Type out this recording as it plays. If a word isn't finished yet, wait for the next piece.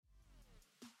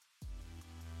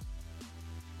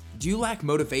Do you lack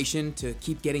motivation to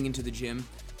keep getting into the gym?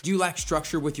 Do you lack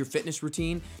structure with your fitness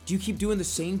routine? Do you keep doing the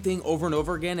same thing over and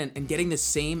over again and getting the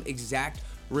same exact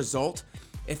result?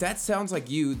 If that sounds like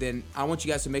you, then I want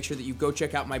you guys to make sure that you go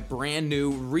check out my brand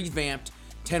new revamped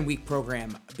 10-week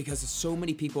program, because so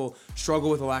many people struggle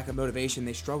with a lack of motivation.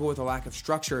 They struggle with a lack of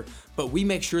structure, but we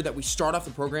make sure that we start off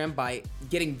the program by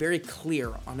getting very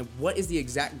clear on what is the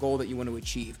exact goal that you want to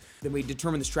achieve. Then we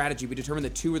determine the strategy. We determine the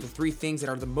 2 or the 3 things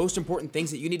that are the most important things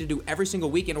that you need to do every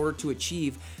single week in order to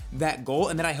achieve that goal.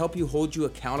 And then I help you hold you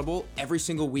accountable every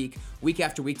single week, week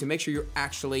after week, to make sure you're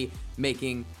actually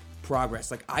making progress.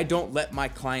 Like, I don't let my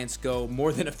clients go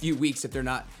more than a few weeks if they're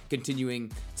not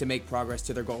continuing to make progress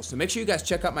to their goals. So make sure you guys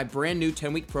check out my brand new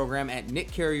 10-week program at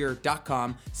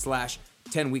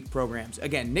nickcarrier.com/10-week programs.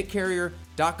 Again,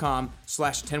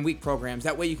 nickcarrier.com/10-week programs.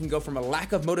 That way you can go from a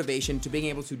lack of motivation to being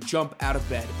able to jump out of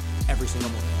bed every single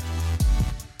morning.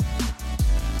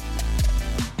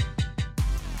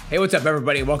 Hey, what's up,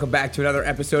 everybody? Welcome back to another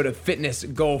episode of Fitness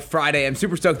Goal Friday. I'm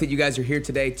super stoked that you guys are here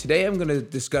today. Today, I'm going to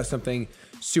discuss something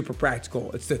super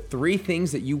practical. It's the 3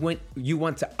 things that you want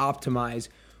to optimize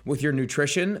with your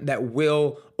nutrition that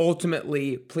will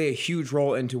ultimately play a huge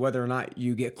role into whether or not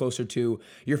you get closer to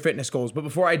your fitness goals. But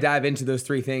before I dive into those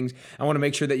 3 things, I want to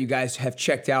make sure that you guys have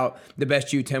checked out the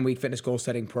Best You 10-week fitness goal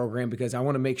setting program, because I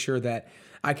want to make sure that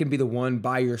I can be the one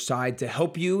by your side to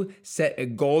help you set a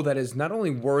goal that is not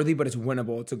only worthy, but it's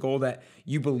winnable. It's a goal that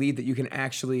you believe that you can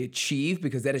actually achieve,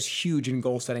 because that is huge in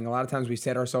goal setting. A lot of times we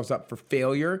set ourselves up for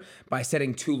failure by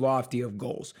setting too lofty of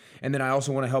goals. And then I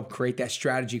also want to help create that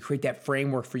strategy, create that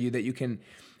framework for you that you can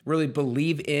really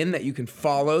believe in, that you can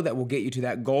follow, that will get you to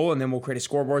that goal. And then we'll create a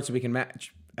scoreboard so we can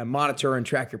match and monitor and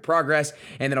track your progress.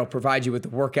 And then I'll provide you with the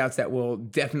workouts that will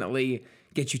definitely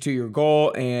get you to your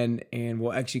goal and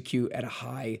will execute at a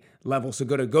high level. So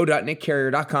go to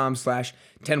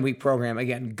go.nickcarrier.com/10-week program.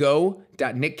 Again,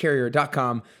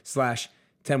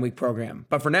 go.nickcarrier.com/10-week program.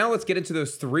 But for now, let's get into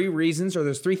those 3 reasons, or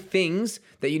those 3 things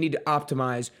that you need to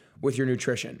optimize with your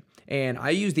nutrition. And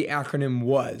I use the acronym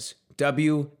WAS,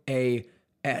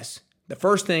 W-A-S. The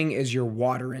first thing is your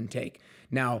water intake.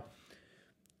 Now,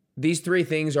 these 3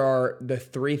 things are the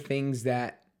 3 things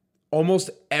that almost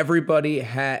everybody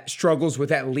struggles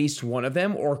with at least one of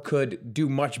them, or could do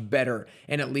much better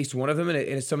in at least one of them, and it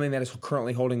is something that is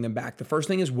currently holding them back. The first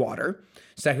thing is water.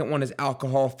 Second one is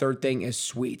alcohol. Third thing is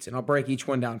sweets, and I'll break each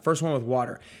one down. First one with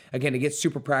water. Again, to get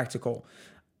super practical,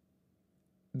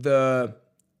 the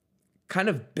kind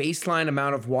of baseline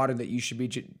amount of water that you should be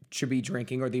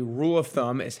drinking, or the rule of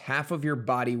thumb, is half of your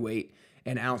body weight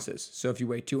in ounces. So if you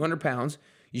weigh 200 pounds,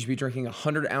 you should be drinking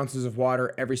 100 ounces of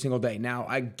water every single day. Now,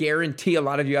 I guarantee a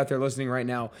lot of you out there listening right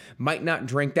now might not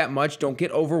drink that much. Don't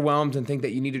get overwhelmed and think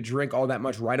that you need to drink all that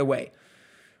much right away.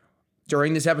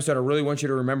 During this episode, I really want you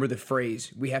to remember the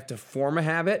phrase, we have to form a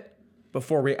habit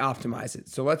before we optimize it.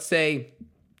 So let's say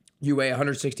you weigh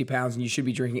 160 pounds and you should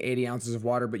be drinking 80 ounces of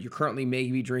water, but you're currently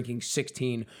maybe drinking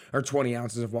 16 or 20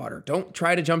 ounces of water. Don't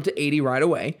try to jump to 80 right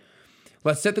away.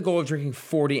 Let's set the goal of drinking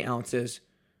 40 ounces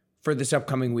for this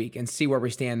upcoming week and see where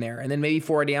we stand there. And then maybe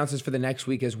 40 ounces for the next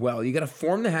week as well. You got to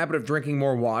form the habit of drinking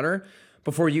more water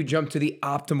before you jump to the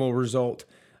optimal result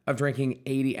of drinking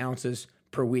 80 ounces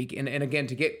per week. And again,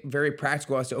 to get very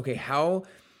practical as to, okay, how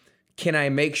can I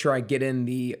make sure I get in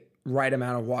the right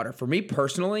amount of water? For me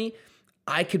personally,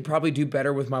 I could probably do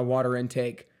better with my water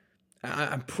intake.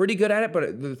 I'm pretty good at it,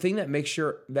 but the thing that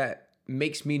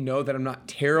makes me know that I'm not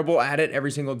terrible at it every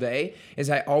single day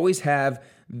is I always have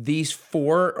these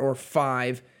 4 or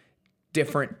 5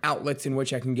 different outlets in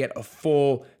which I can get a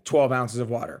full 12 ounces of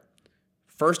water.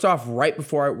 First off,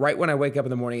 right when I wake up in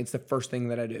the morning, it's the first thing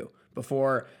that I do.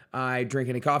 Before I drink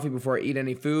any coffee, before I eat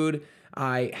any food,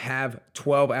 I have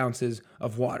 12 ounces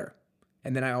of water.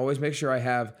 And then I always make sure I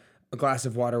have a glass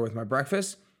of water with my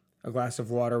breakfast, a glass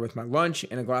of water with my lunch,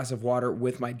 and a glass of water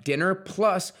with my dinner,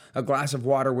 plus a glass of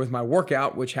water with my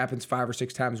workout, which happens 5 or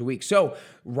 6 times a week. So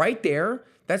right there,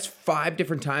 that's 5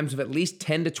 different times of at least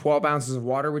 10 to 12 ounces of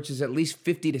water, which is at least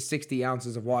 50 to 60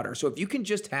 ounces of water. So if you can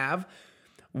just have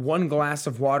 1 glass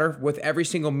of water with every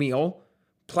single meal,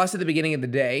 plus at the beginning of the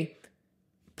day,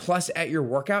 plus at your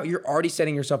workout, you're already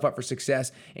setting yourself up for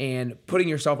success and putting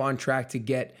yourself on track to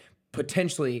get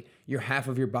potentially your half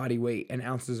of your body weight in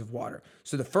ounces of water.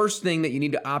 So the first thing that you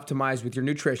need to optimize with your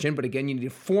nutrition, but again, you need to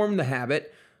form the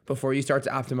habit before you start to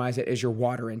optimize it, is your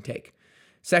water intake.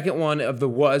 Second one of the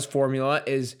WAS formula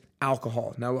is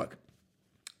alcohol. Now look,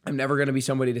 I'm never going to be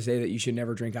somebody to say that you should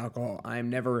never drink alcohol. I'm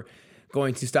never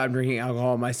going to stop drinking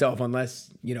alcohol myself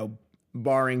unless,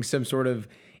 barring some sort of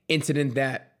incident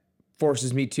that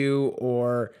forces me to,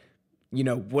 or,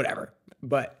 whatever.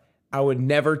 But I would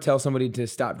never tell somebody to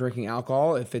stop drinking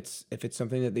alcohol if it's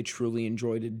something that they truly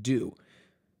enjoy to do.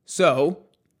 So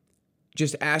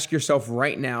just ask yourself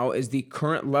right now, is the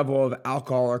current level of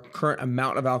alcohol or current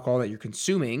amount of alcohol that you're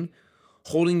consuming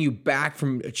holding you back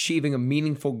from achieving a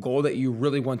meaningful goal that you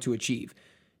really want to achieve?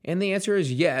 And the answer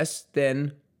is yes.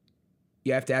 Then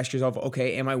you have to ask yourself,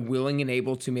 okay, am I willing and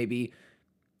able to maybe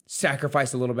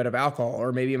sacrifice a little bit of alcohol?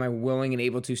 Or maybe am I willing and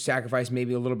able to sacrifice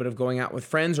maybe a little bit of going out with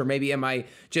friends? Or maybe am I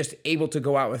just able to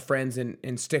go out with friends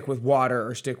and stick with water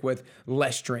or stick with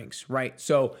less drinks, right?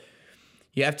 So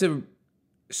you have to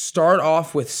start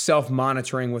off with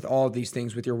self-monitoring with all of these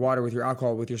things, with your water, with your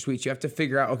alcohol, with your sweets. You have to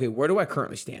figure out, okay, where do I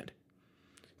currently stand?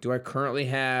 Do I currently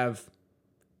have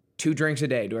 2 drinks a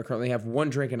day? Do I currently have 1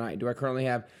 drink a night? Do I currently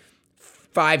have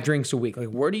 5 drinks a week? Like,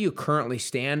 where do you currently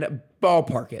stand?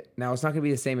 Ballpark it. Now, it's not going to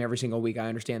be the same every single week. I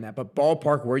understand that. But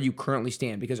ballpark where you currently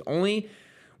stand, because only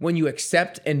when you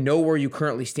accept and know where you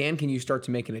currently stand can you start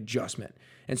to make an adjustment.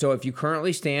 And so if you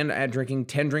currently stand at drinking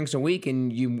 10 drinks a week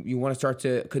and you want to start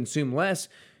to consume less,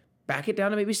 back it down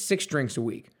to maybe 6 drinks a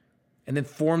week. And then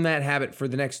form that habit for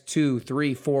the next 2,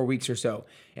 3, 4 weeks or so.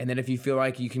 And then if you feel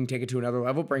like you can take it to another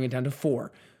level, bring it down to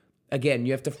 4. Again,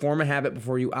 you have to form a habit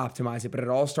before you optimize it, but it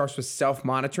all starts with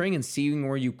self-monitoring and seeing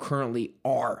where you currently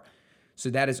are. So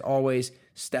that is always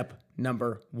step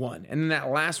number 1. And then that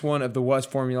last one of the WAS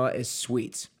formula is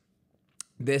sweets.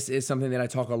 This is something that I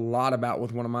talk a lot about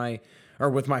with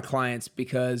with my clients,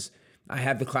 because I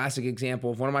have the classic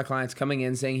example of one of my clients coming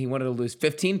in saying he wanted to lose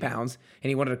 15 pounds and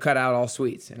he wanted to cut out all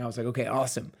sweets. And I was like, okay,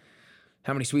 awesome.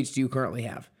 How many sweets do you currently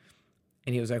have?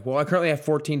 And he was like, well, I currently have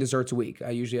 14 desserts a week. I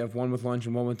usually have 1 with lunch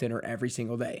and 1 with dinner every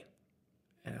single day.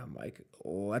 And I'm like,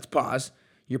 let's pause.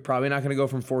 You're probably not going to go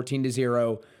from 14 to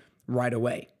 0 right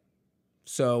away.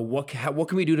 So what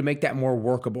can we do to make that more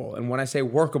workable? And when I say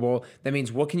workable, that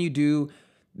means what can you do,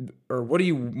 or what are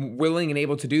you willing and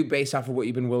able to do based off of what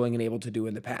you've been willing and able to do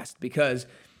in the past? Because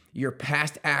your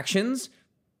past actions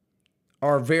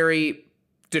are very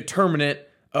determinant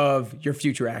of your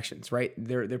future actions, right?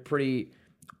 They're pretty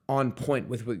on point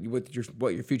with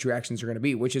what your future actions are going to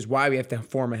be, which is why we have to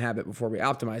form a habit before we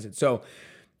optimize it. So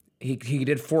he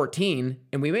did 14,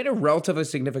 and we made a relatively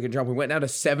significant jump. We went down to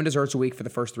 7 desserts a week for the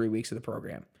first 3 weeks of the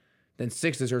program, then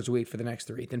 6 desserts a week for the next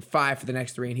 3, then 5 for the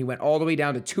next 3, and he went all the way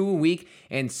down to 2 a week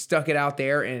and stuck it out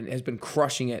there and has been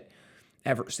crushing it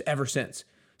ever since.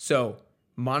 So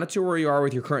monitor where you are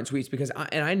with your current sweets, because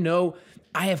I know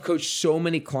I have coached so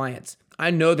many clients. I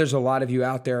know there's a lot of you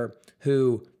out there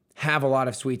who have a lot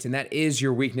of sweets, and that is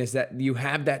your weakness, that you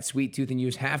have that sweet tooth and you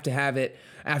just have to have it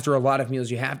after a lot of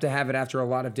meals. You have to have it after a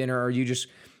lot of dinner, or you just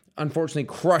unfortunately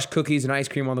crush cookies and ice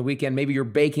cream on the weekend. Maybe you're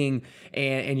baking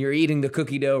and you're eating the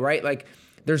cookie dough, right? Like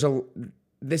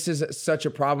this is such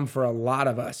a problem for a lot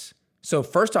of us. So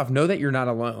first off, know that you're not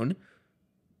alone.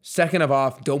 Second of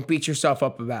all, don't beat yourself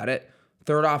up about it.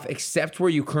 Third off, accept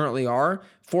where you currently are.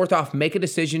 Fourth off, make a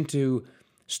decision to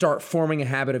start forming a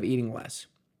habit of eating less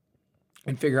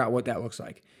and figure out what that looks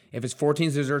like. If it's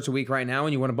 14 desserts a week right now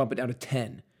and you want to bump it down to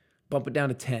 10, bump it down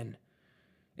to 10.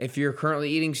 If you're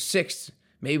currently eating 6,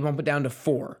 maybe bump it down to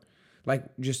 4. Like,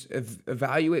 just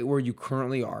evaluate where you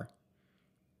currently are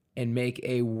and make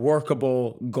a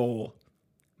workable goal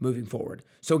moving forward.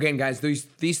 So again, guys,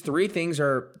 these 3 things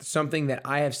are something that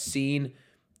I have seen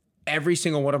every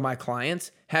single one of my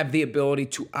clients have the ability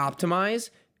to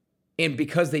optimize. And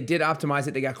because they did optimize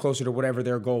it, they got closer to whatever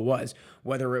their goal was,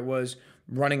 whether it was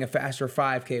running a faster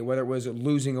 5K, whether it was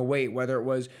losing a weight, whether it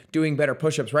was doing better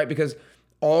push-ups, right? Because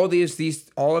all of these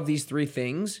 3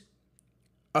 things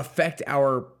affect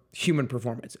our human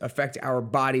performance, affect our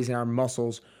bodies and our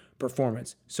muscles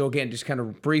performance. So again, just kind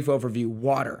of brief overview: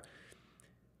 water,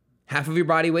 half of your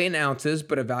body weight in ounces,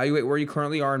 but evaluate where you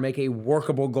currently are and make a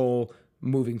workable goal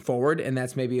moving forward. And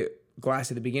that's maybe a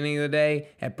glass at the beginning of the day,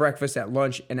 at breakfast, at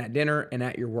lunch, and at dinner, and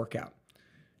at your workout.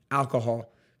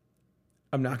 Alcohol.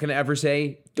 I'm not going to ever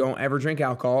say don't ever drink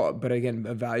alcohol, but again,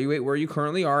 evaluate where you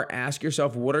currently are. Ask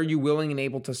yourself, what are you willing and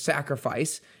able to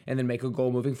sacrifice, and then make a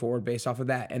goal moving forward based off of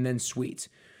that. And then sweets.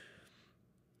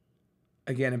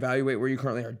 Again, evaluate where you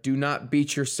currently are. Do not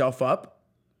beat yourself up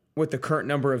with the current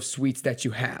number of sweets that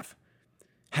you have.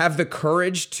 Have the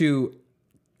courage to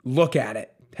look at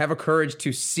it. Have a courage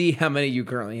to see how many you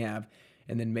currently have,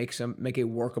 and then make a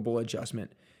workable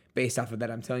adjustment based off of that.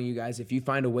 I'm telling you guys, if you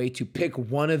find a way to pick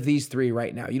one of these 3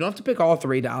 right now, you don't have to pick all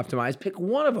 3 to optimize. Pick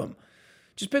one of them.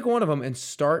 Just pick one of them and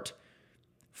start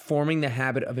forming the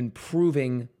habit of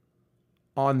improving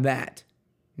on that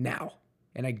now.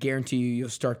 And I guarantee you'll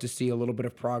start to see a little bit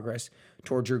of progress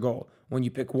towards your goal. When you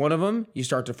pick one of them, you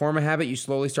start to form a habit, you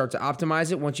slowly start to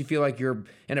optimize it. Once you feel like you're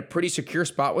in a pretty secure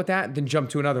spot with that, then jump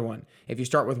to another one. If you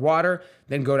start with water,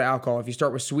 then go to alcohol. If you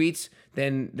start with sweets,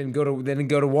 then go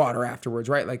to water afterwards,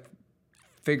 right? Like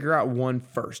figure out one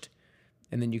first,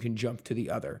 and then you can jump to the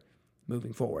other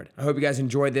moving forward. I hope you guys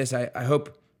enjoyed this. I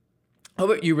hope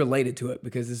you related to it,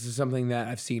 because this is something that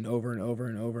I've seen over and over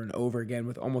and over and over again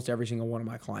with almost every single one of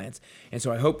my clients. And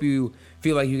so I hope you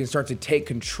feel like you can start to take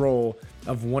control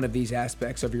of one of these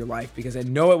aspects of your life, because I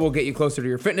know it will get you closer to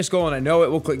your fitness goal, and I know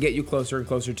it will get you closer and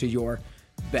closer to your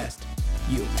best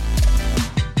you.